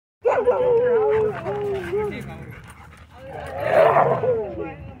Are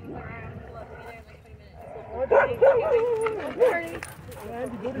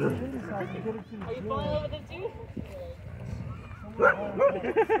you falling over them too?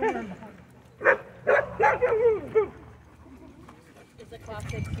 It's a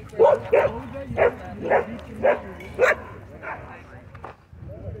classic super.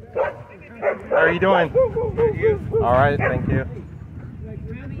 How are you doing? All right, thank you.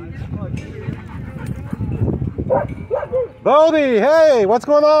 Bodie, hey, what's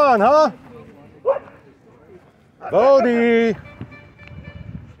going on, huh? Bodie.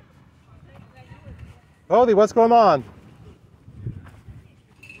 Bodie, what's going on?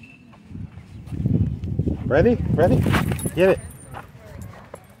 Ready? Ready? Get it.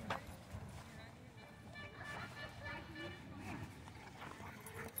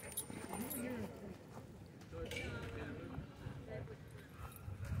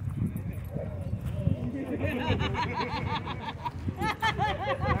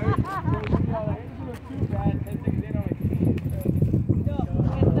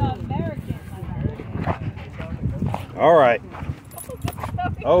 All right.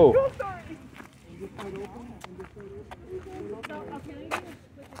 Oh.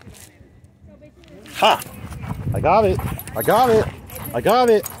 Ha! I got it. I got it. I got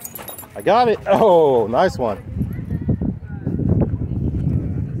it. I got it. Oh, nice one.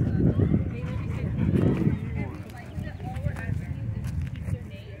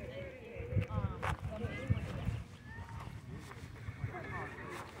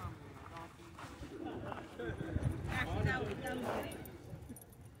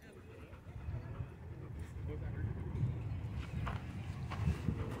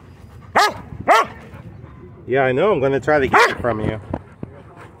 Yeah, I know. I'm going to try to get it from you.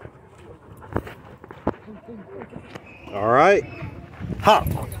 All right. Ha!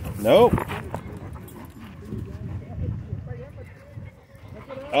 Nope.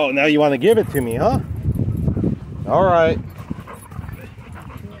 Oh, now you want to give it to me, huh? All right.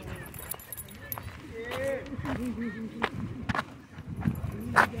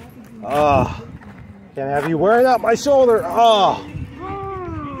 Can't have you wearing out my shoulder.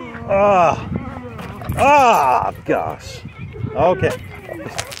 Gosh. Okay.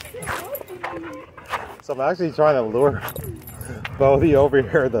 So I'm actually trying to lure Bodie over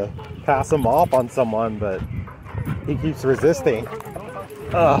here to pass him off on someone, but he keeps resisting.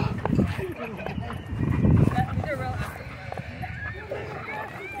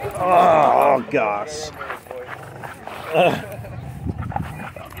 Oh gosh.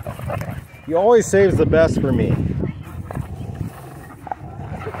 He always saves the best for me.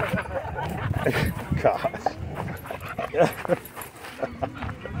 Gosh.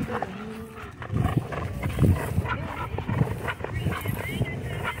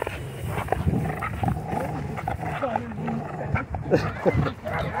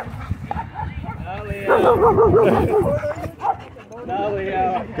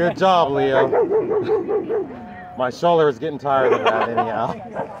 Good job, Leo. My shoulder is getting tired of that anyhow.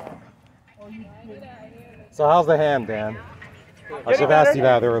 So how's the hand, Dan? I should have asked you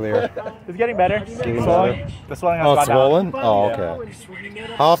that earlier. It's getting better. Getting better? The swelling has gone down. Swollen? Oh, okay.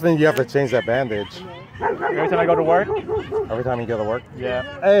 How often do you have to change that bandage? Every time I go to work. Every time you go to work? Yeah.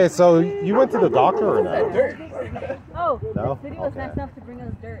 Hey, so you went to the doctor or no? Oh, no? this video was nice enough to bring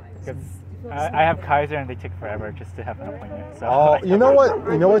us dirt. I have Kaiser and they take forever just to have an appointment. So oh, you know what?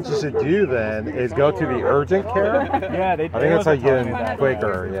 You know what you should do then is go to the urgent care. Yeah, they. I think that's how you get in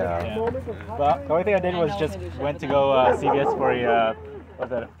quicker. Yeah. But the only thing I did was just went to go CVS for a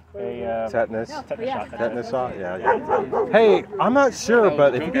tetanus. Tetanus shot. Yeah. Hey, I'm not sure,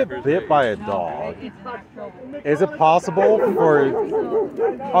 but if you get bit by a dog, is it possible for?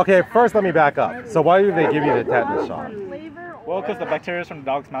 Okay, first let me back up. So why do they give you the tetanus shot? Well, because the bacteria from the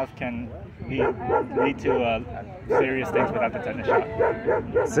dog's mouth can lead to serious things without the tetanus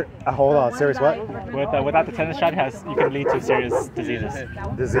shot. Hold on, serious what? Without the tetanus shot, you can lead to serious diseases.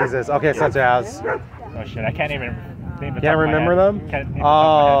 Diseases, okay, such as? Oh shit, I can't even name it. Can't remember them?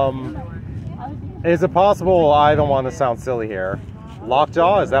 Is it possible, I don't want to sound silly here,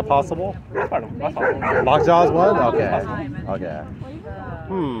 lockjaw, is that possible? That's possible. Lockjaw is one? Okay.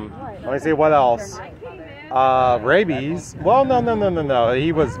 Let me see, what else? Rabies. Well, no.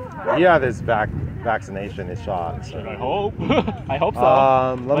 He had his vaccination, his shot. So. I hope. I hope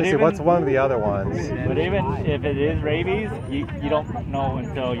so. Let me see. What's one of the other ones? But even if it is rabies, you don't know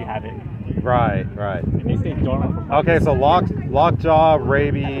until you have it. Right. It may stay dormant for okay, so lockjaw,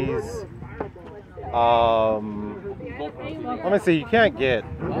 rabies. Let me see. You can't get.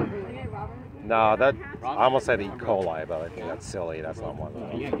 No, that I almost said E. coli, but I think that's silly. That's not one of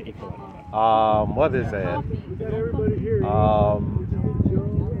them. Yeah, equal. What is it?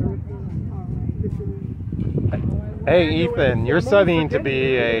 Hey, Ethan, you're studying to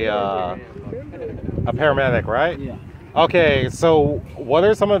be a paramedic, right? Yeah. Okay, so what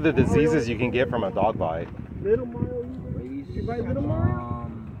are some of the diseases you can get from a dog bite? Little Mario, you bite Little Mario?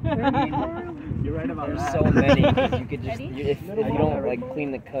 You're right about There's that. so many. You could just, if you don't like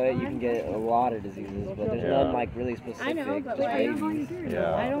clean the cut, you can get a lot of diseases, but there's none like really specific. I know, but just like, rabies.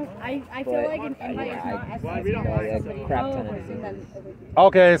 Yeah. I feel like in India it's not as I a crap ton of diseases.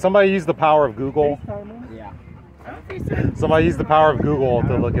 Okay, somebody use the power of Google. Yeah. Somebody use the power of Google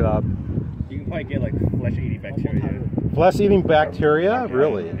to look it up. You can probably get like flesh-eating bacteria. Flesh-eating bacteria?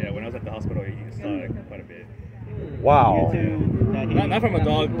 Really? Yeah, when I was at the hospital, you saw it quite a bit. Wow. Not from a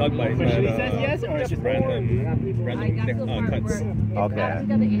dog bite, but she says yes, or it's just random cuts. Okay.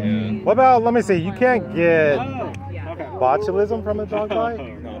 Yeah. What about, let me see, you can't get botulism from a dog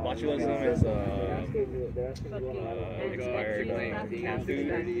bite? No, botulism is expired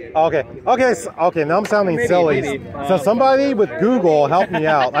food. Okay, now I'm sounding silly. So somebody with Google help me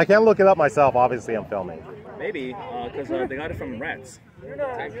out. I can't look it up myself, obviously I'm filming. Maybe, because they got it from rats. You're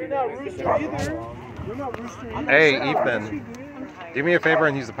not rooster either. You're not rooster either. Hey, Ethan, do me a favor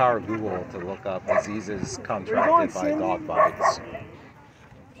and use the power of Google to look up diseases contracted by dog bites.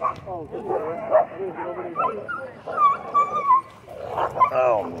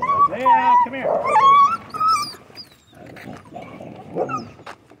 Oh, man. Yeah, come here.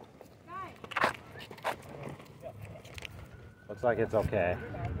 Looks like it's okay.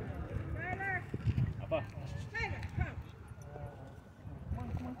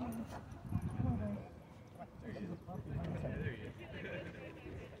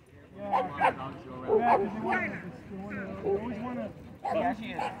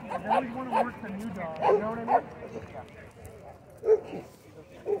 They always want to work the new dog, you know what I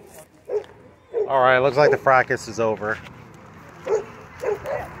mean? All right, looks like the fracas is over.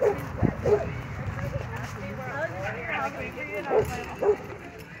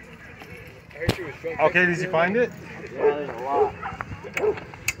 Okay, did you find it? Yeah, there's a lot.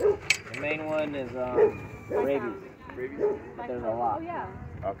 The main one is rabies. But there's a lot. Oh yeah.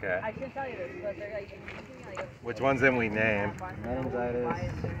 Okay. I should tell you this, but they're like Which ones didn't we name?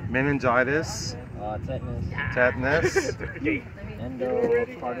 Meningitis, Meningitis, tetanus, tetanus.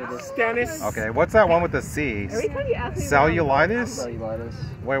 endocarditis. Okay, what's that one with the C? Cellulitis? Cellulitis.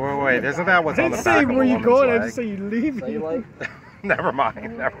 Wait. Isn't that what's on the back of a where you woman's going, I leg? just say you leave. Cellulite? Never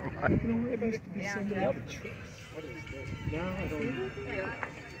mind.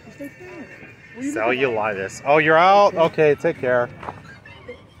 Cellulitis. Oh, you're out? Okay, take care.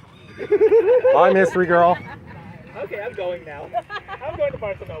 Bye, mystery girl. Okay, I'm going now. I'm going to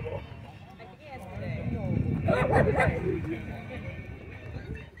Barnes & Noble. I think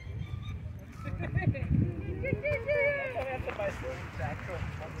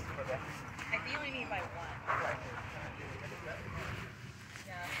you only need by one.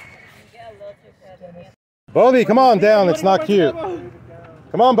 Bodhi, come on down. It's not cute.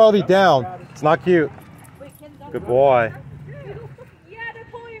 Come on, Bodhi, down. It's not cute. Good boy. Yeah, they're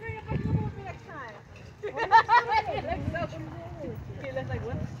pulling me up for next time. He looks like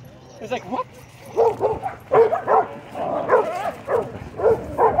what? It's like, what?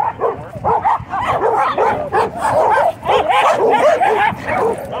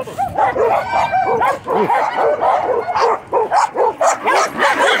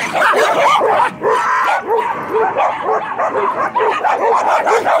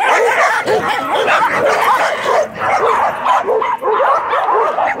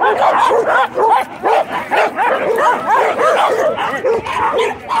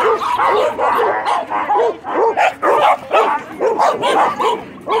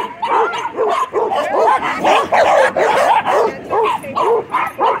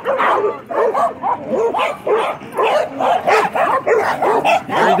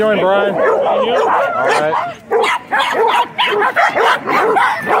 How are you doing, Brian? All right.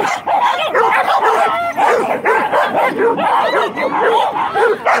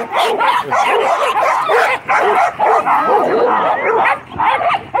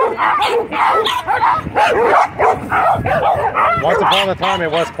 Once upon a time,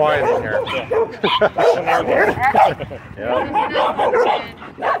 it was quiet in here. Yeah.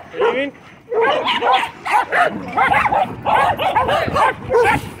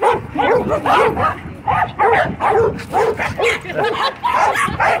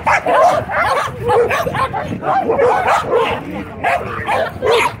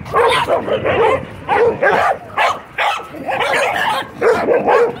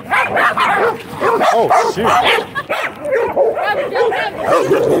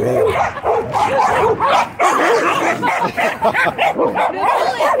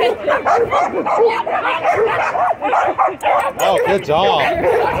 Good job.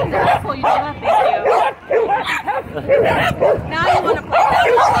 Beautiful, you know, thank you. Now you want to play.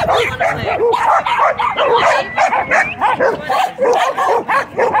 You want to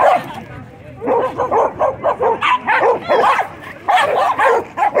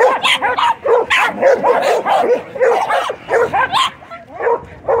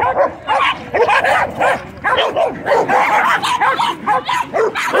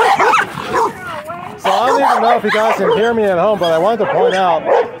So I don't even know if you guys can hear me at home, but I wanted to point out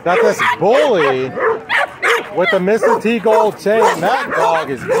that this bully with the Mr. T Gold chain, that dog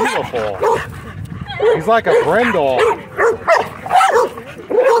is beautiful. He's like a brindle.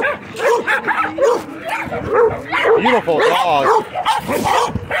 Beautiful dog.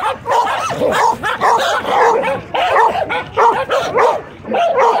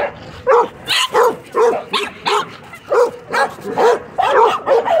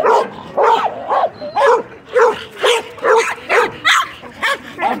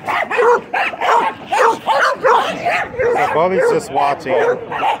 So Bodie's just watching.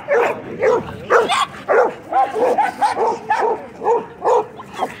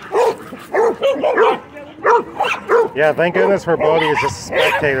 Yeah, thank goodness for Bodie is just a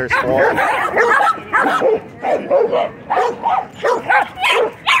spectator sport.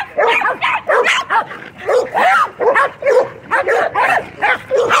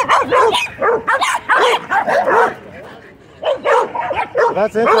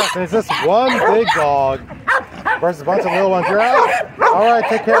 That's interesting. It's just one big dog versus a bunch of little ones. You're out? All right,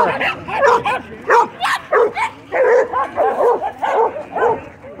 take care.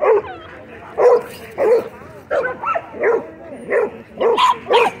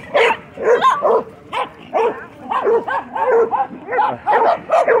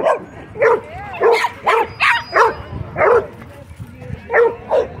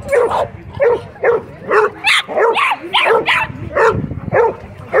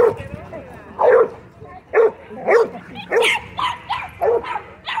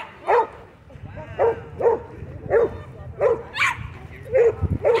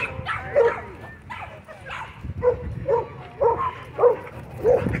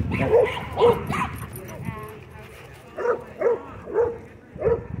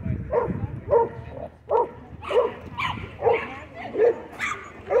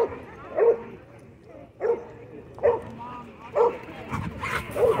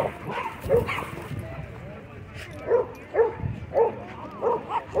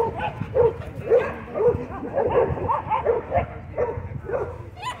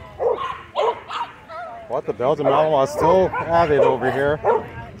 What, the Belgian Malinois is still at it over here.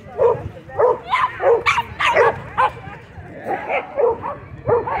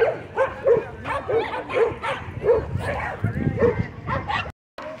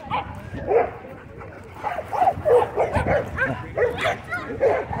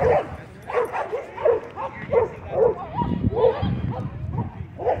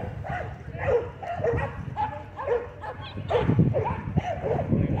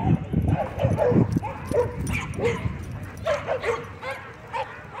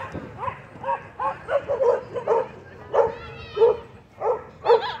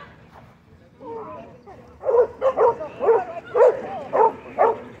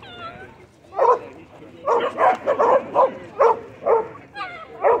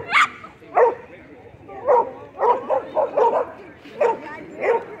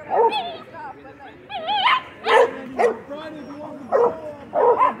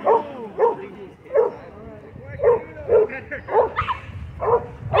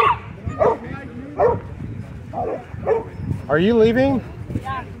 Are you leaving?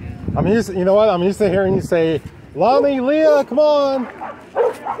 Yeah. I'm used to, you know what? I'm used to hearing you say, Lonnie, Leah, come on.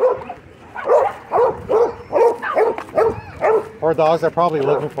 Poor dogs are probably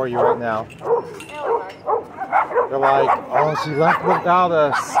looking for you right now. They're like, oh, she left without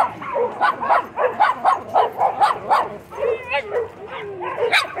us.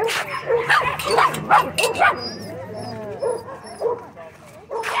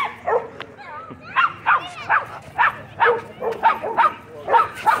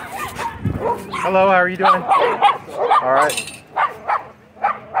 Hello, how are you doing? All right.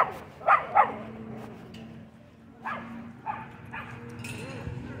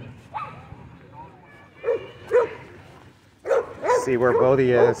 Let's see where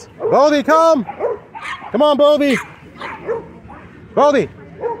Bodie is. Bodie, come! Come on, Bodie! Bodie!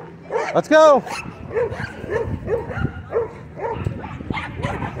 Let's go!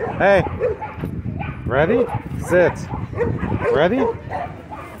 Hey! Ready? Sit. Ready?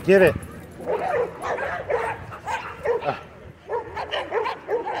 Get it.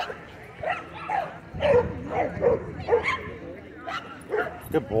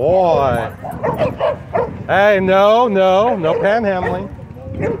 Good boy. Hey, no panhandling.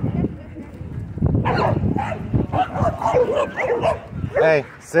 Hey,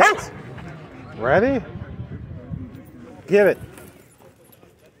 sit. Ready? Give it.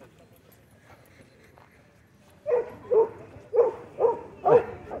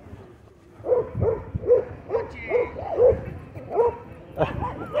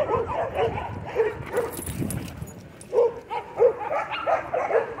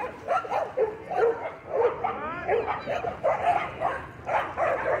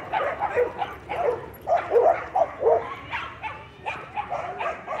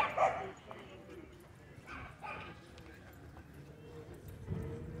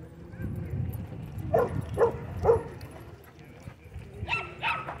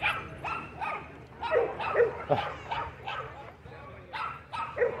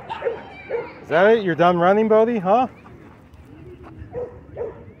 Is that it? You're done running, Bodhi? Huh?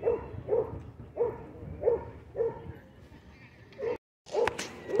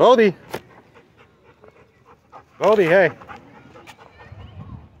 Bodhi! Bodhi, hey.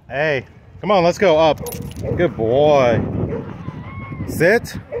 Hey, come on, let's go up. Good boy.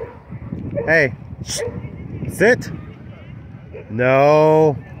 Sit. Hey. Sit.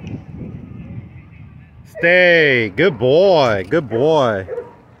 No. Stay. Good boy. Good boy.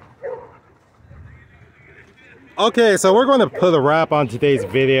 Okay, so we're going to put a wrap on today's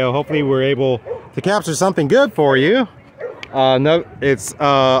video. Hopefully we're able to capture something good for you. It's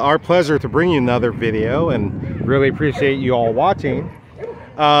our pleasure to bring you another video and really appreciate you all watching.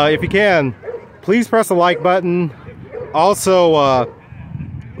 If you can, please press the like button. Also,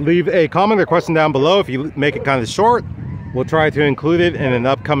 leave a comment or question down below. If you make it kind of short, we'll try to include it in an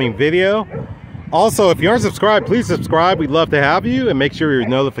upcoming video. Also, if you aren't subscribed, please subscribe. We'd love to have you, and make sure your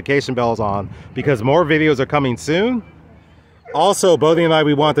notification bell is on because more videos are coming soon. Also, Bodhi and I,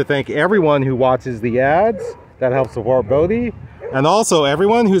 we want to thank everyone who watches the ads. That helps support Bodhi. And also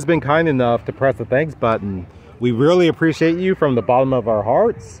everyone who's been kind enough to press the thanks button. We really appreciate you from the bottom of our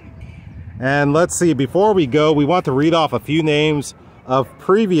hearts. And let's see, before we go, we want to read off a few names of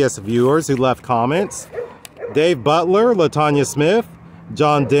previous viewers who left comments. Dave Butler, LaTanya Smith,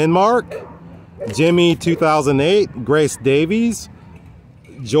 John Denmark, Jimmy 2008, Grace Davies,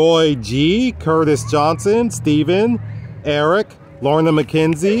 Joy G, Curtis Johnson, Stephen, Eric, Lorna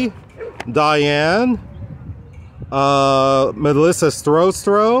McKenzie, Diane, Melissa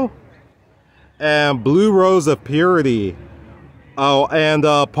Strostro, and Blue Rose of Purity. Oh, and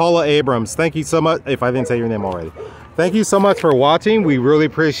Paula Abrams. Thank you so much, if I didn't say your name already. Thank you so much for watching. We really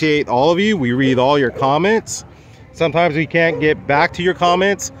appreciate all of you. We read all your comments. Sometimes we can't get back to your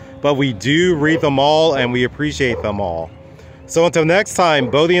comments, but we do read them all and we appreciate them all. So until next time,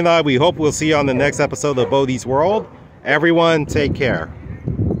 Bodhi and I, we hope we'll see you on the next episode of Bodhi's World. Everyone, take care.